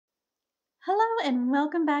Hello and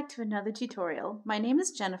welcome back to another tutorial. My name is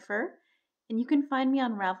Jennifer and you can find me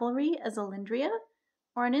on Ravelry as Alindria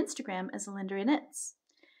or on Instagram as Alindria Knits.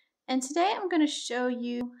 And today I'm going to show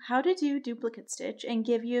you how to do duplicate stitch and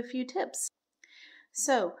give you a few tips.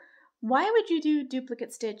 So why would you do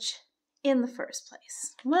duplicate stitch in the first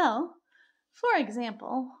place? Well, for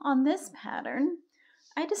example, on this pattern,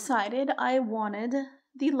 I decided I wanted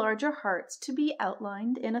the larger hearts to be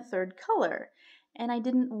outlined in a third color. And I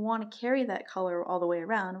didn't want to carry that color all the way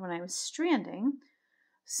around when I was stranding.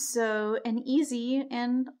 So an easy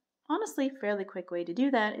and honestly fairly quick way to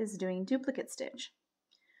do that is doing duplicate stitch.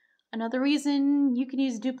 Another reason you can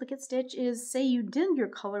use duplicate stitch is say you did your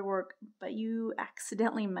color work but you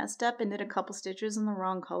accidentally messed up and did a couple stitches in the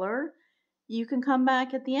wrong color. You can come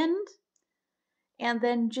back at the end and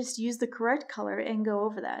then just use the correct color and go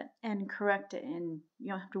over that and correct it, and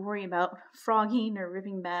you don't have to worry about frogging or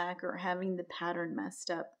ripping back or having the pattern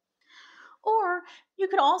messed up. Or you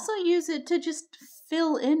could also use it to just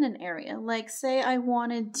fill in an area, like say I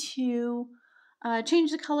wanted to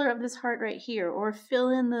change the color of this heart right here, or fill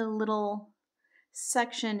in the little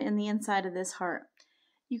section in the inside of this heart.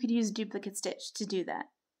 You could use duplicate stitch to do that.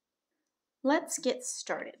 Let's get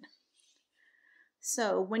started.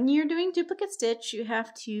 So when you're doing duplicate stitch, you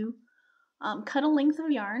have to cut a length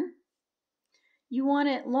of yarn. You want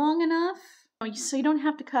it long enough so you don't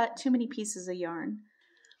have to cut too many pieces of yarn.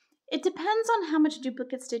 It depends on how much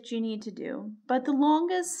duplicate stitch you need to do, but the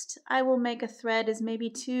longest I will make a thread is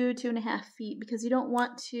maybe 2.5 feet, because you don't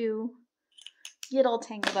want to get all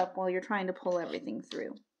tangled up while you're trying to pull everything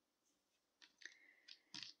through.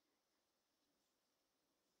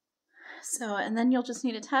 So, and then you'll just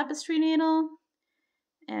need a tapestry needle,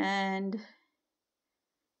 and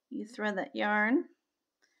you thread that yarn,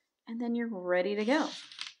 and then you're ready to go.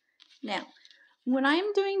 Now, when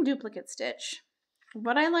I'm doing duplicate stitch,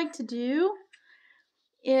 what I like to do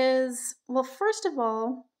is, well, first of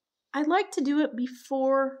all, I like to do it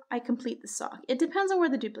before I complete the sock. It depends on where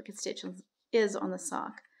the duplicate stitch is on the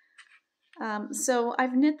sock. So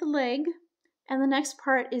I've knit the leg, and the next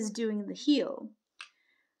part is doing the heel.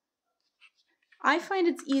 I find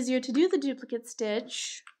it's easier to do the duplicate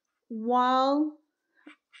stitch while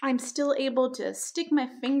I'm still able to stick my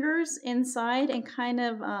fingers inside and kind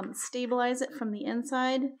of stabilize it from the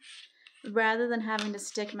inside, rather than having to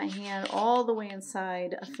stick my hand all the way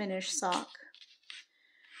inside a finished sock.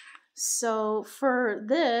 So for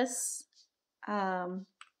this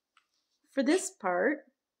part,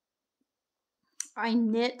 I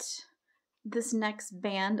knit this next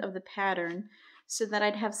band of the pattern so that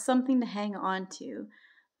I'd have something to hang on to.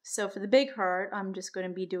 So for the big heart, I'm just going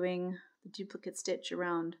to be doing the duplicate stitch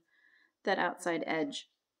around that outside edge.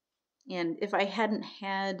 And if I hadn't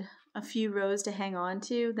had a few rows to hang on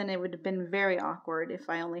to, then it would have been very awkward if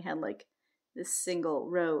I only had like this single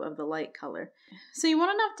row of the light color. So you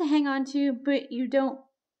want enough to hang on to, but you don't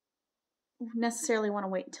necessarily want to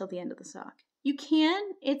wait until the end of the sock. You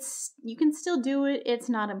can still do it. It's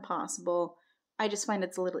not impossible. I just find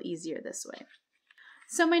it's a little easier this way.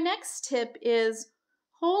 So my next tip is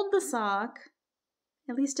hold the sock,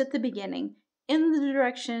 at least at the beginning, in the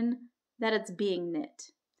direction that it's being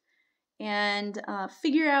knit. And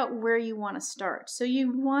figure out where you want to start. So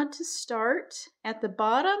you want to start at the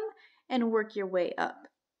bottom and work your way up.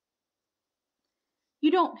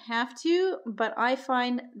 You don't have to, but I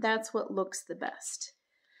find that's what looks the best.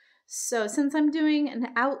 So since I'm doing an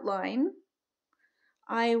outline,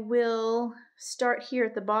 I will start here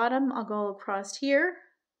at the bottom. I'll go across here,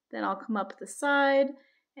 then I'll come up the side,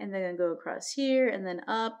 and then go across here, and then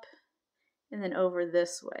up, and then over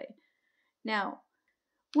this way. Now,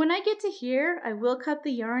 when I get to here, I will cut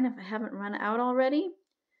the yarn if I haven't run out already,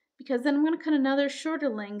 because then I'm going to cut another shorter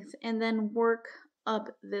length and then work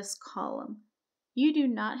up this column. You do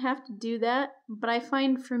not have to do that, but I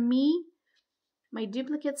find for me, my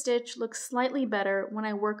duplicate stitch looks slightly better when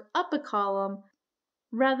I work up a column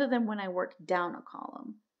rather than when I work down a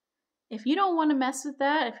column. If you don't want to mess with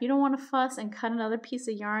that, if you don't want to fuss and cut another piece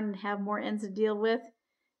of yarn and have more ends to deal with,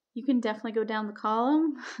 you can definitely go down the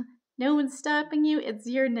column. No one's stopping you, it's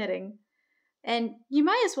your knitting. And you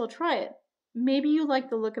might as well try it. Maybe you like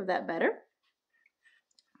the look of that better.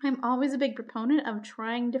 I'm always a big proponent of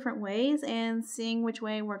trying different ways and seeing which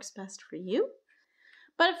way works best for you.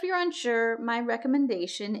 But if you're unsure, my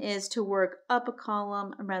recommendation is to work up a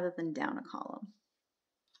column rather than down a column.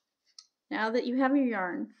 Now that you have your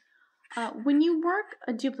yarn, when you work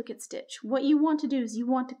a duplicate stitch, what you want to do is you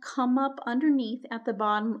want to come up underneath at the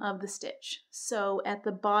bottom of the stitch. So at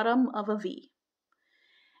the bottom of a V.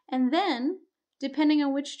 And then, depending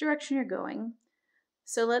on which direction you're going,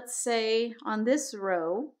 so let's say on this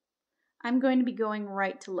row, I'm going to be going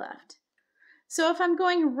right to left. So if I'm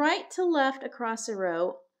going right to left across a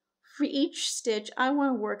row, for each stitch, I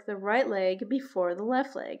want to work the right leg before the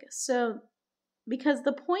left leg. So, because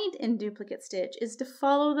the point in duplicate stitch is to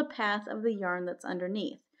follow the path of the yarn that's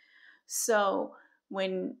underneath. So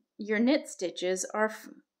when your knit stitches are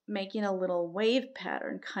making a little wave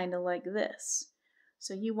pattern, kind of like this.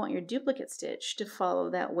 So you want your duplicate stitch to follow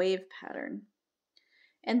that wave pattern.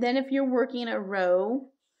 And then if you're working a row,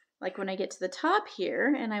 like when I get to the top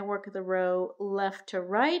here and I work the row left to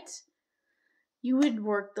right, you would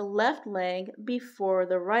work the left leg before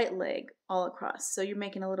the right leg all across. So you're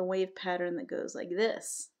making a little wave pattern that goes like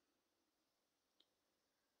this.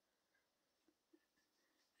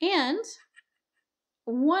 And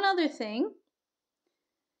one other thing,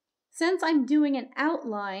 since I'm doing an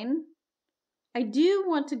outline, I do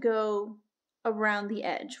want to go around the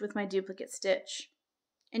edge with my duplicate stitch.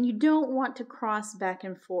 And you don't want to cross back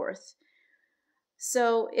and forth.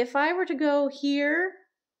 So if I were to go here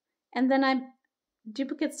and then I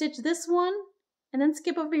duplicate stitch this one and then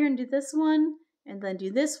skip over here and do this one and then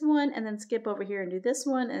do this one and then skip over here and do this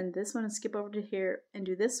one and this one and skip over to here and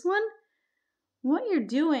do this one, what you're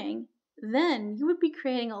doing, then you would be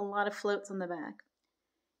creating a lot of floats on the back.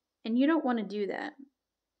 And you don't want to do that,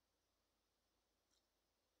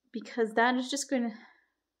 because that is just going to,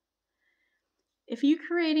 if you're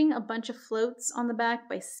creating a bunch of floats on the back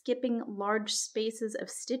by skipping large spaces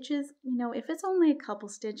of stitches, you know, if it's only a couple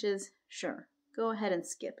stitches, sure, go ahead and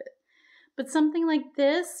skip it. But something like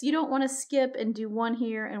this, you don't want to skip and do one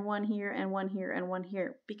here and one here and one here and one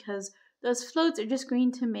here, because those floats are just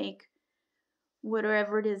going to make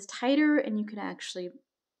whatever it is tighter, and you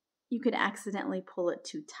could accidentally pull it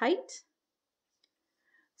too tight.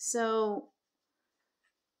 So,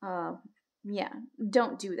 yeah,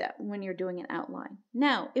 don't do that when you're doing an outline.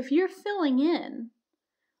 Now, if you're filling in,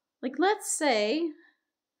 like let's say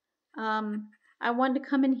I wanted to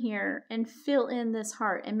come in here and fill in this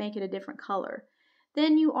heart and make it a different color,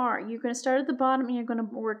 then you're going to start at the bottom and you're going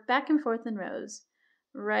to work back and forth in rows,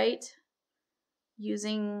 right? You're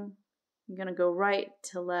going to go right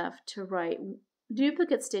to left to right,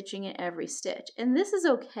 duplicate stitching in every stitch. And this is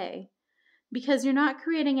okay because you're not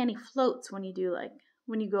creating any floats when you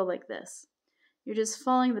go like this. You're just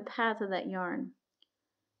following the path of that yarn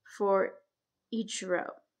for each row.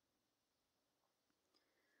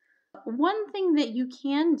 One thing that you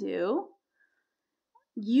can do,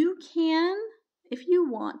 if you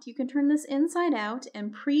want, you can turn this inside out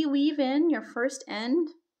and pre-weave in your first end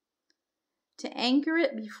to anchor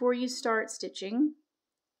it before you start stitching.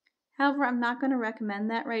 However, I'm not going to recommend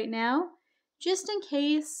that right now, just in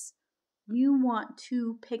case you want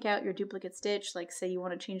to pick out your duplicate stitch, like say you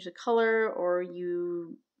want to change the color or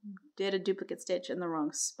you did a duplicate stitch in the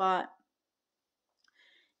wrong spot.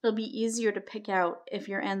 It'll be easier to pick out if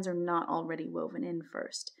your ends are not already woven in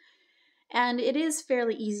first. And it is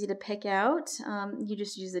fairly easy to pick out. You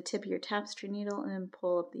just use the tip of your tapestry needle and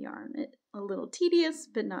pull up the yarn. It's a little tedious,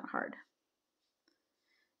 but not hard.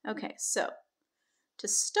 Okay, so to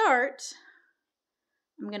start,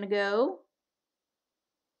 I'm going to go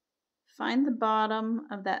find the bottom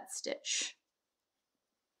of that stitch.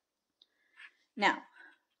 Now,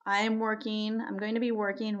 I'm going to be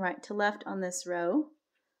working right to left on this row.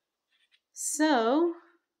 So,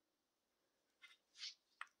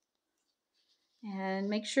 and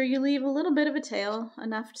make sure you leave a little bit of a tail,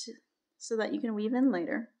 so that you can weave in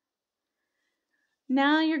later.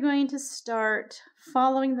 Now you're going to start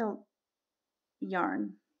following the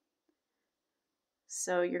yarn.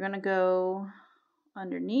 So you're going to go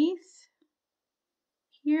underneath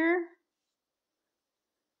here.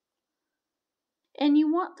 And you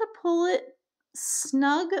want to pull it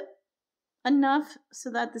snug enough so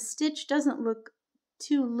that the stitch doesn't look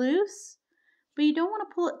too loose, but you don't want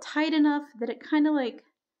to pull it tight enough that it kind of like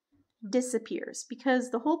disappears, because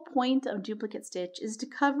the whole point of duplicate stitch is to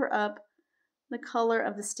cover up the color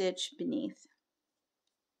of the stitch beneath.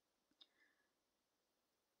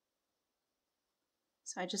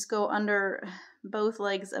 So I just go under both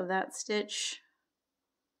legs of that stitch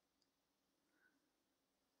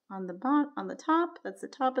on the top, that's the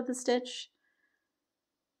top of the stitch,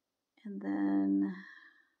 and then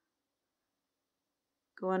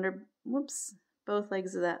go under, both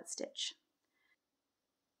legs of that stitch.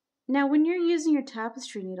 Now when you're using your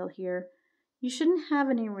tapestry needle here, you shouldn't have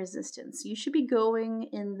any resistance. You should be going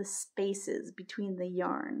in the spaces between the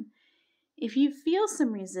yarn. If you feel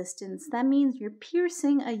some resistance, that means you're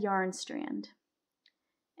piercing a yarn strand.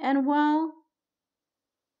 And while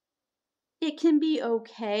it can be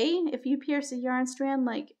okay if you pierce a yarn strand,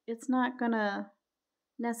 like it's not gonna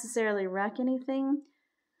necessarily wreck anything,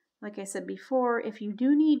 like I said before, if you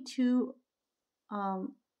do need to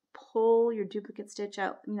pull your duplicate stitch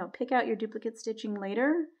out, pick out your duplicate stitching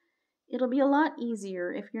later, it'll be a lot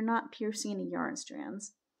easier if you're not piercing any yarn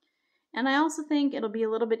strands. And I also think it'll be a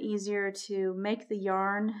little bit easier to make the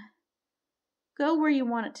yarn go where you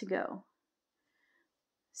want it to go.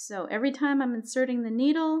 So every time I'm inserting the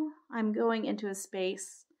needle, I'm going into a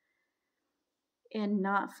space and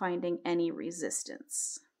not finding any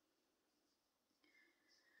resistance.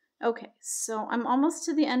 Okay, so I'm almost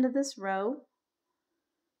to the end of this row.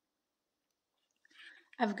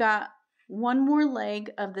 I've got one more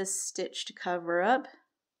leg of this stitch to cover up.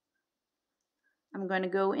 I'm going to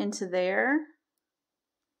go into there,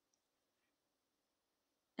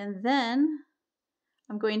 and then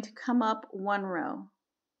I'm going to come up one row.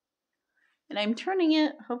 And I'm turning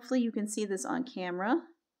it, hopefully you can see this on camera.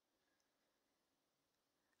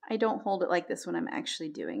 I don't hold it like this when I'm actually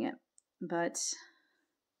doing it, but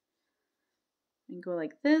I go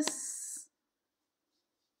like this.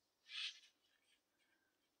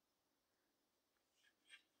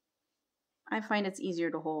 I find it's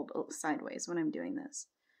easier to hold sideways when I'm doing this.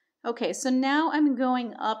 Okay, so now I'm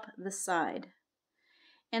going up the side.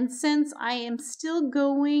 And since I am still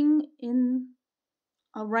going in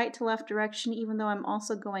a right to left direction, even though I'm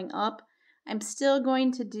also going up, I'm still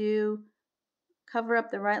going to cover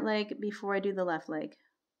up the right leg before I do the left leg.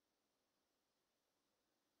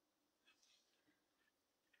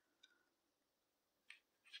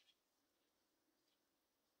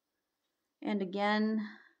 And again,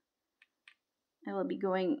 I will be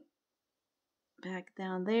going back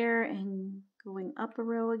down there and going up a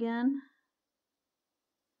row again.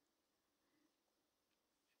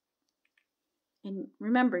 And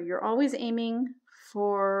remember, you're always aiming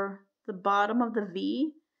for the bottom of the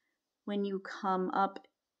V when you come up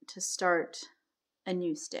to start a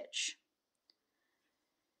new stitch.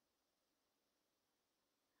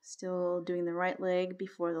 Still doing the right leg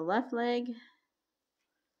before the left leg.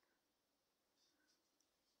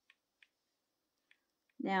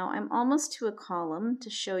 Now I'm almost to a column to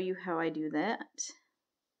show you how I do that.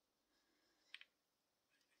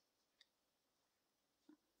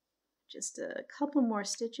 Just a couple more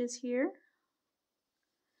stitches here.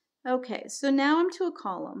 Okay, so now I'm to a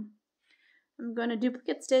column. I'm going to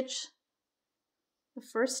duplicate stitch the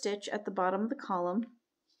first stitch at the bottom of the column.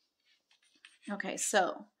 Okay,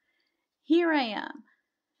 so here I am.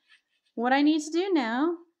 What I need to do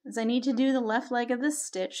now is I need to do the left leg of this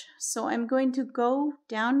stitch. So I'm going to go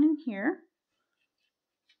down in here,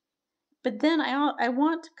 but then I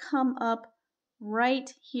want to come up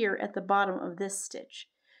right here at the bottom of this stitch.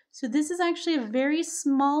 So this is actually a very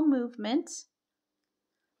small movement.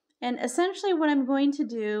 And essentially what I'm going to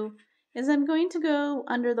do is I'm going to go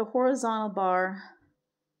under the horizontal bar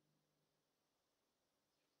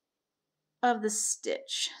of the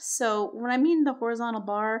stitch. So when I mean the horizontal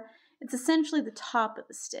bar, it's essentially the top of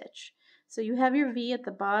the stitch. So you have your V at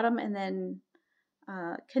the bottom, and then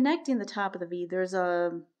connecting the top of the V, there's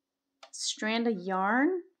a strand of yarn.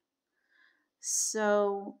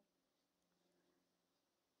 So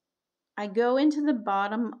I go into the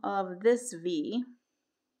bottom of this V,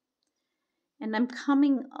 and I'm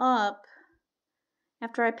coming up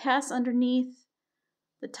after I pass underneath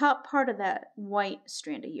the top part of that white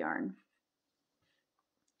strand of yarn,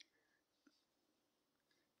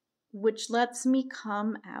 which lets me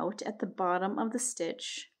come out at the bottom of the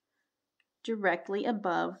stitch directly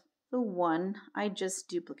above the one I just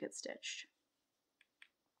duplicate stitched.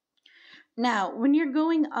 Now, when you're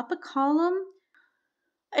going up a column,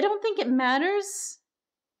 I don't think it matters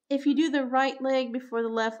if you do the right leg before the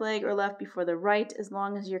left leg or left before the right, as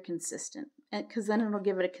long as you're consistent, because then it'll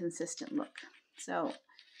give it a consistent look. So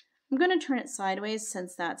I'm going to turn it sideways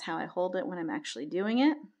since that's how I hold it when I'm actually doing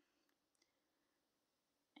it.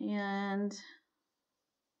 And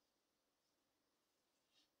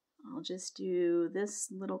I'll just do this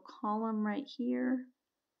little column right here.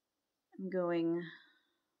 I'm going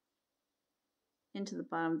into the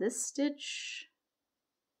bottom of this stitch,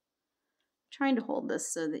 trying to hold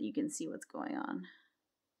this so that you can see what's going on.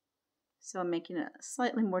 So I'm making it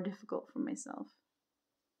slightly more difficult for myself.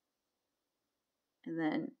 And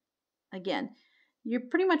then again, you're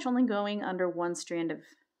pretty much only going under one strand of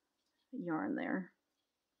yarn there.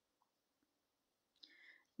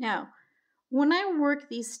 Now, when I work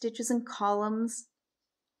these stitches in columns,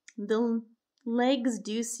 the legs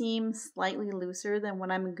do seem slightly looser than when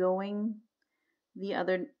I'm going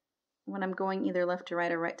either left to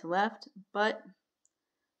right or right to left, but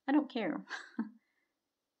I don't care.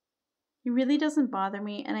 It really doesn't bother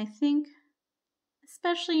me, and I think,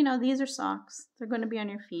 especially, these are socks. They're going to be on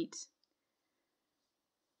your feet.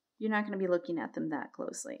 you're not going to be looking at them that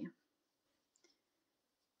closely.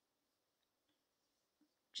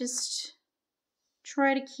 Just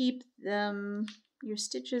try to keep your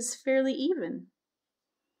stitches fairly even.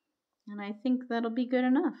 And I think that'll be good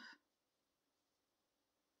enough.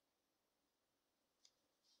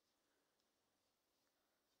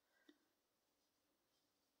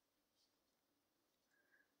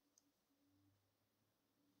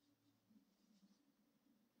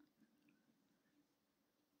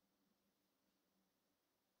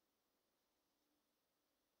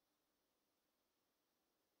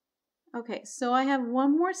 Okay, so I have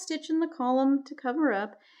one more stitch in the column to cover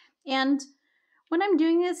up, and when I'm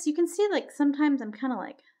doing this, you can see like sometimes I'm kind of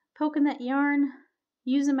like poking that yarn,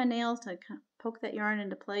 using my nails to kind of poke that yarn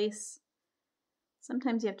into place.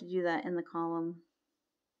 Sometimes you have to do that in the column.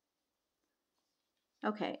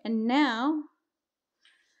 Okay, and now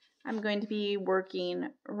I'm going to be working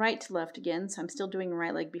right to left again, so I'm still doing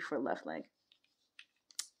right leg before left leg.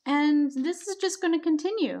 And this is just going to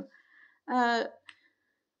continue.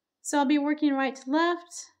 So I'll be working right to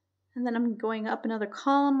left, and then I'm going up another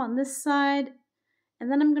column on this side, and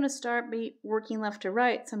then I'm going to start working left to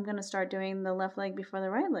right, so I'm going to start doing the left leg before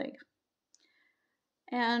the right leg.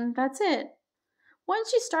 And that's it.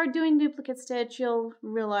 Once you start doing duplicate stitch, you'll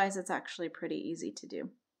realize it's actually pretty easy to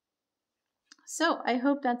do. So I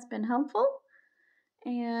hope that's been helpful,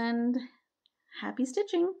 and happy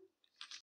stitching!